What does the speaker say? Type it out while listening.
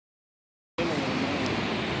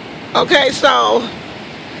Okay, so,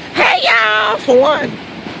 hey y'all, for one.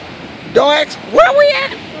 Don't ask, where we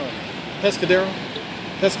at? Pescadero.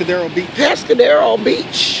 Pescadero Beach. Pescadero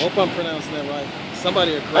Beach. Hope I'm pronouncing that right.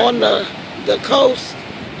 Somebody will correct On the coast.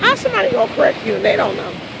 How somebody gonna correct you and they don't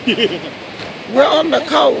know? We're on the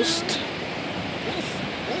coast.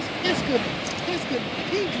 That's Pescadero.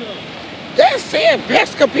 They're saying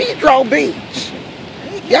Pescadero Beach.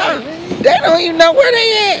 Yeah, they don't even know where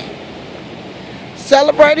they at.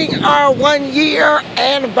 Celebrating our 1 year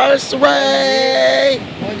anniversary.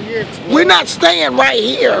 1 year. We're not staying right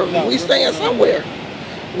here. We staying somewhere.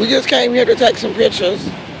 We just came here to take some pictures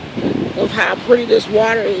of how pretty this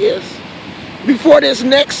water is before this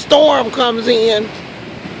next storm comes in.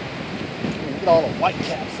 Look at all the white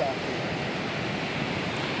caps out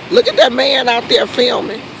there. Look at that man out there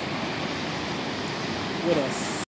filming. With a